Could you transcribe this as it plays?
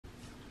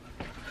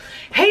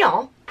Hey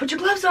y'all, put your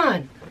gloves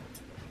on.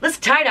 Let's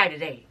tie-dye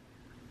today.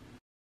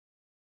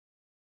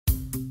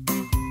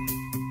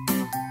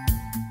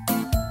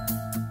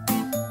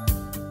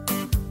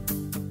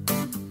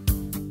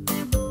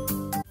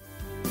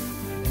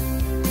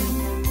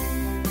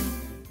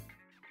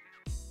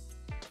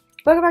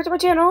 Welcome back to my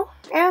channel.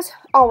 As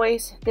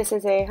always, this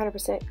is a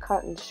 100%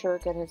 cotton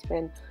shirt that has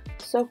been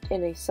soaked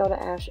in a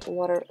soda ash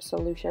water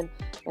solution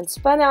and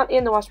spun out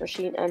in the washing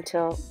machine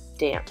until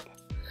damp.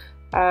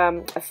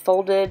 I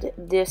folded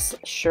this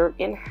shirt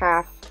in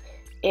half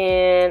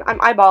and I'm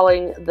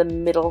eyeballing the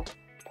middle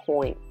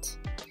point.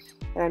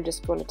 And I'm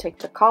just going to take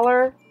the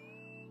collar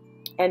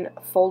and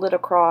fold it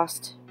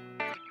across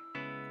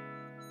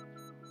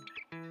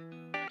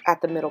at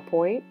the middle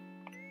point.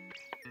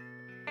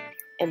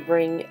 And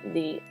bring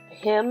the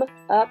hem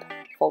up,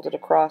 fold it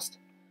across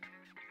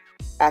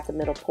at the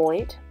middle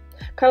point.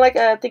 Kind of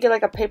like thinking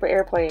like a paper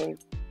airplane.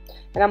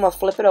 And I'm going to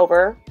flip it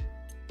over.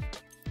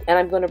 And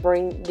I'm going to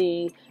bring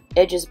the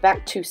edges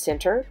back to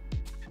center.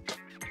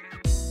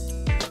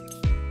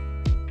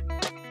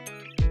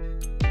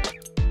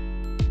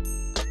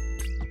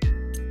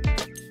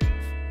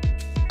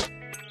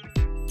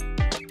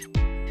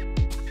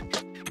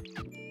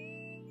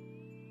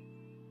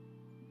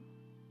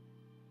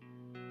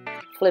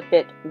 Flip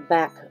it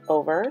back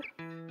over.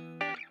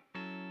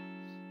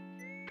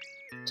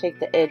 Take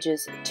the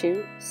edges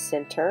to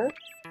center.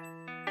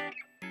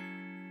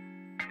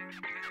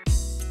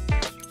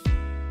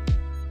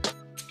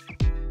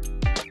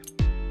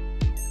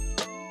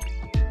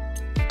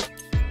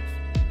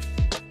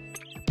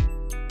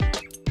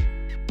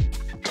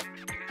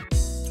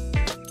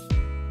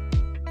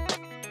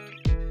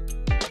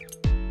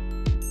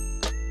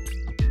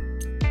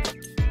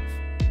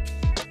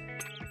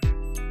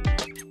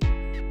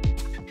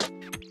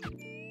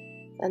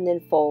 And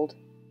then fold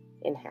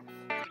in half.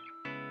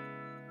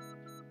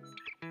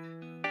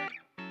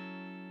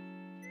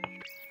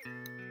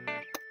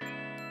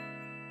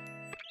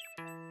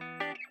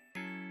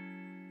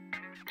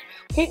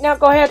 Okay, now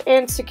go ahead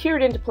and secure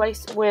it into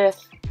place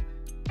with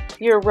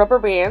your rubber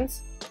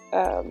bands.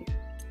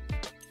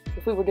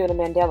 If we were doing a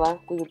mandala,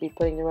 we would be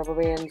putting the rubber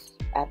bands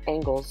at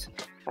angles,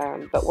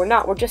 but we're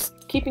not. We're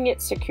just keeping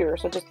it secure.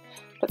 So just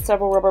put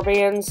several rubber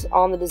bands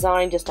on the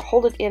design just to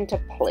hold it into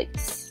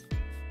place.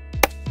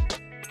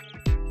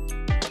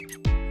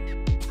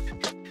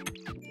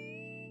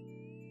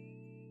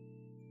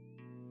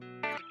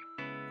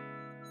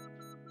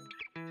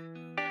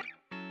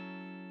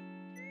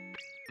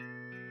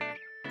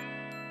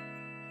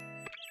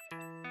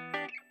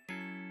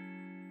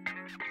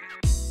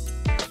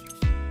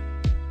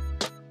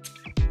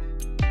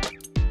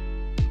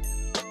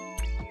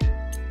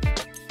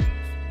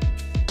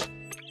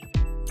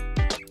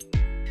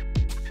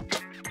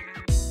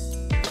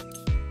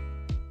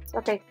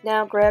 Okay,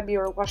 now grab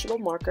your washable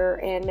marker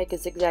and make a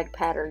zigzag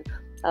pattern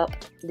up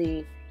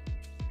the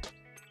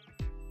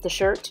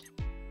shirt,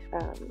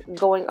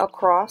 going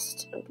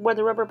across where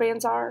the rubber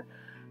bands are.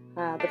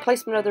 The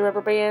placement of the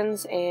rubber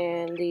bands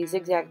and the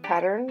zigzag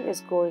pattern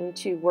is going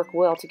to work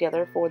well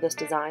together for this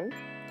design.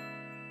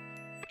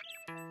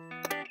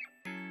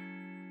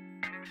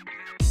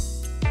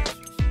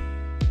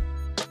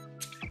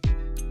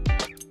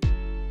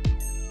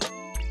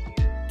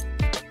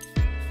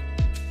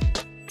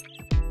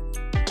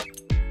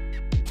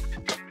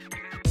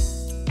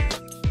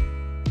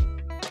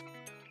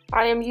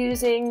 I am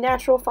using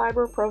natural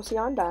fiber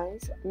procion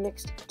dyes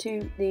mixed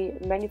to the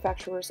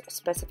manufacturer's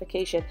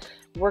specification.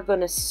 We're going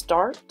to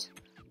start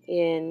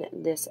in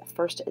this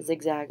first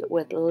zigzag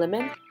with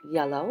lemon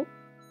yellow.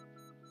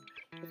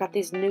 I got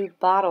these new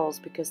bottles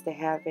because they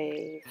have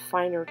a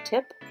finer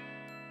tip.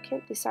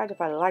 Can't decide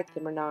if I like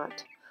them or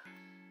not.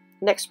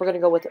 Next we're going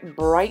to go with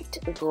bright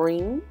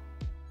green.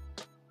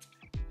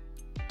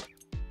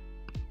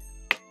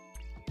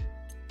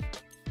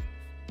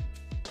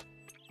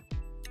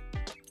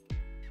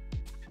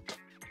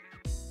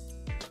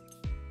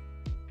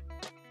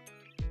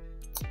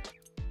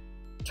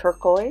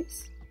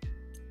 Turquoise,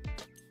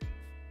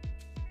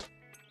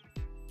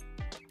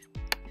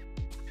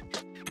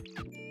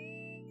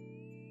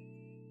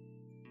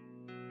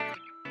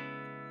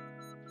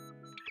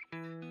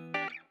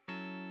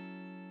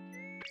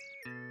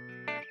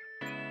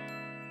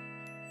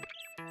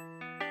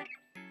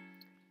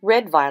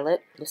 red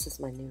violet. This is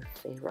my new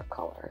favorite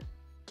color.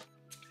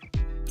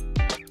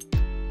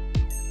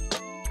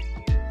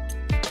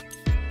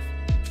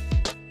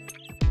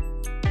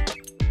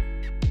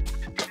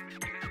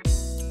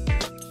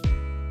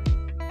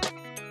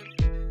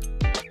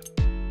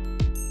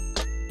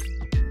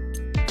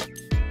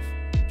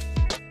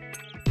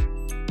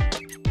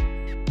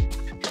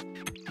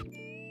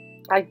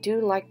 I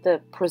do like the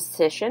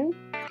precision.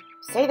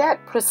 Say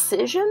that,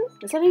 precision?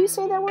 Is that how you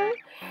say that word?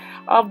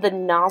 Of the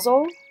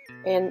nozzle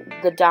and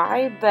the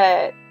dye,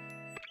 but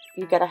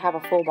you gotta have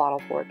a full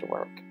bottle for it to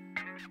work.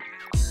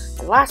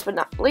 And last but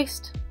not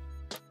least,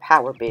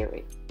 power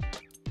berry.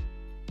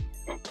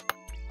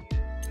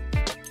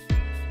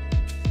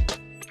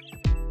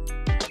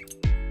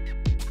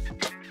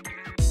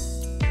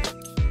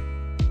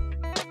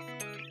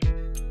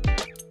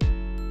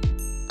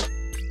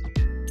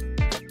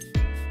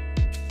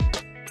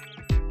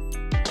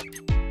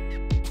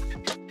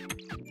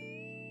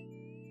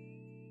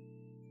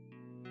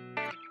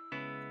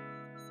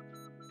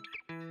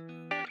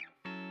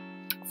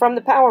 From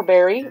the power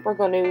berry, we're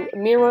going to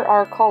mirror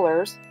our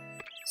colors,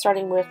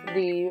 starting with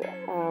the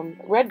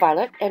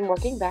red-violet and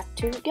working back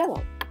to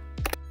yellow.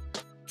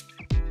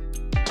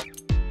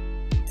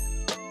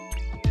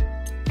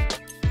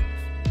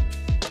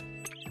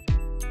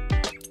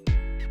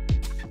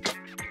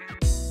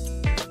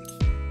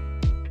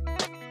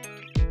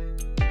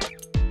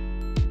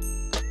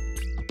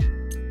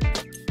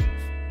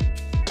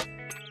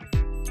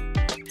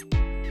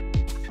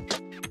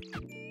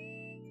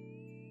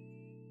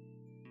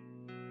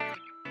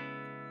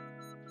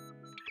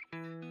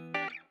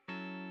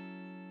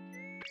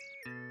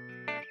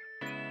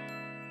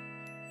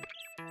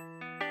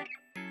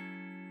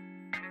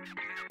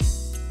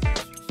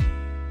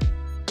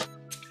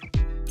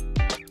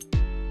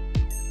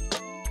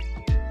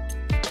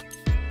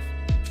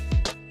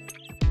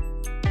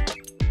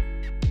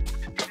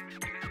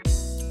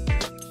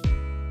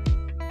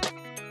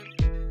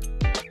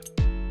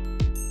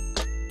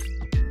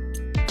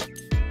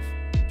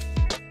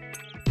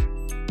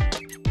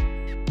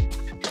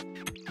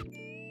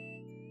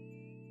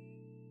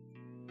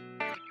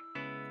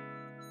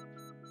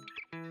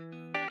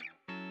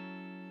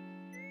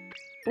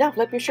 Now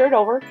flip your shirt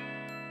over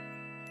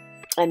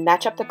and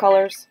match up the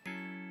colors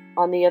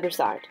on the other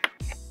side.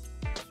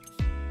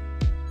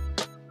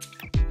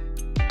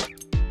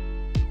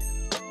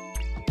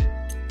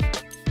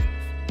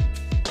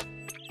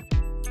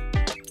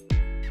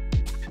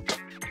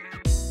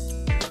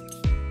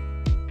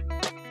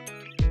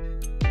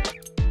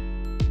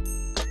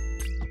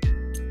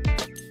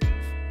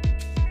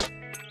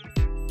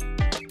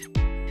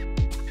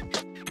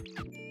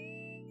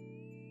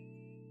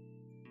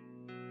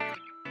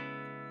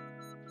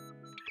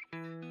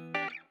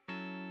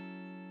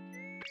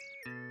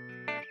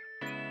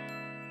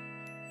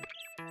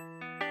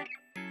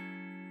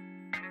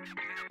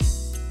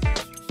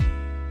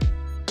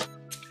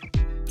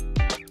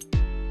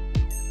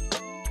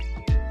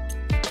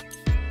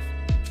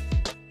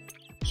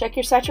 Check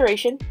your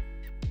saturation,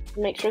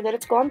 make sure that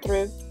it's gone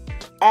through,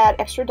 add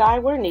extra dye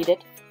where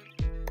needed.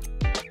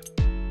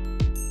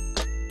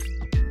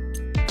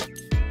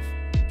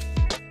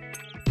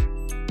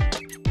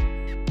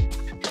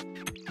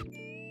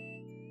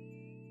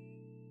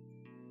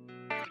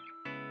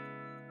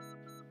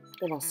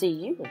 And I'll see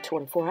you in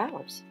 24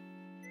 hours.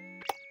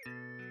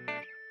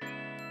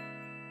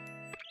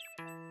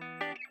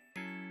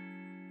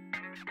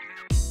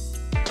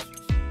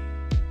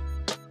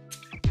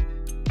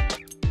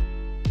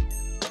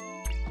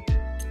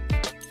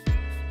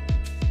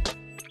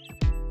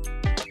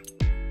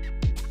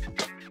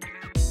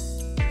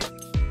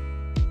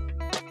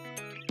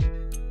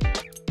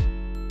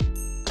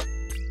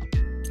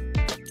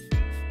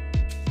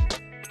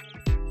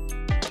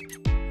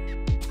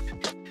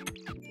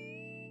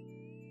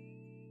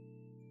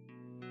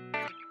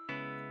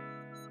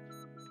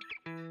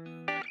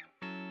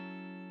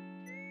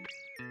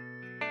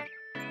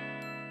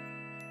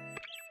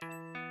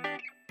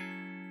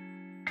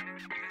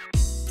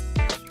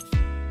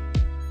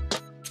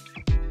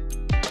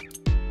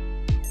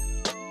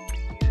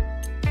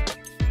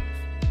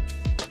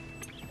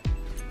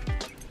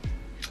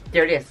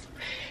 There it is.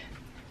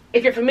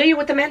 If you're familiar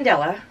with the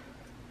mandala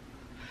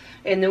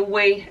and the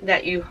way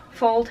that you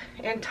fold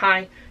and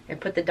tie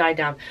and put the die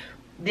down,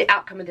 the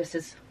outcome of this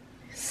is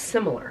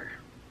similar,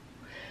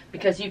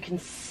 because you can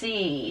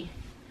see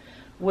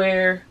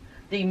where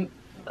the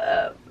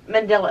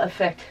mandala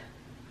effect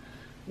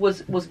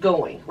was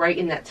going, right,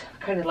 in that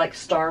kind of like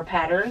star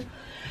pattern,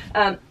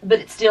 but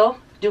it's still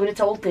doing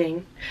its old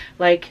thing,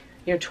 like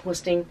you're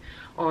twisting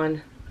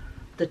on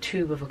the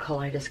tube of a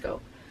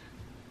kaleidoscope.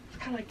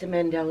 Kind of like the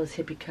mandala's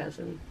hippie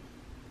cousin.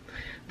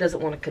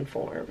 Doesn't want to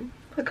conform.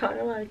 I kind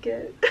of like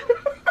it.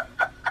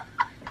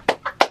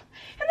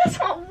 And that's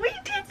what we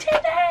did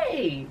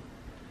today.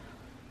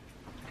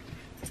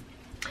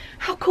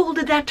 How cool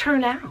did that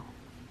turn out?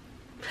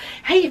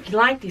 Hey, if you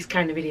like these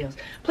kind of videos,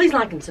 please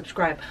like and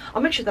subscribe.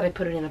 I'll make sure that I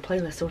put it in a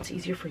playlist so it's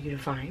easier for you to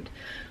find.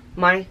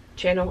 My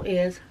channel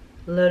is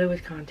loaded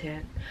with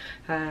content.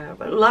 A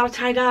lot of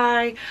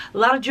tie-dye, a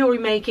lot of jewelry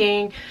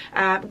making.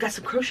 Got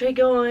some crochet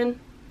going.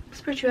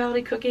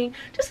 Spirituality, cooking,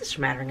 just a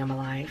smattering of my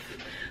life.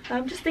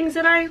 Just things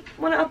that I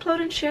want to upload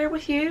and share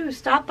with you.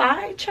 Stop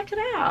by, check it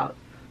out.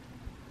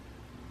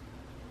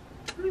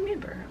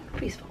 Remember, be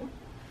peaceful,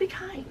 be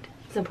kind.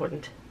 It's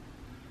important.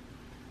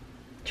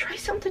 Try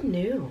something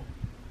new.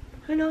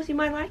 Who knows, you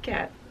might like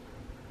it.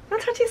 I'll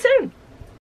talk to you soon.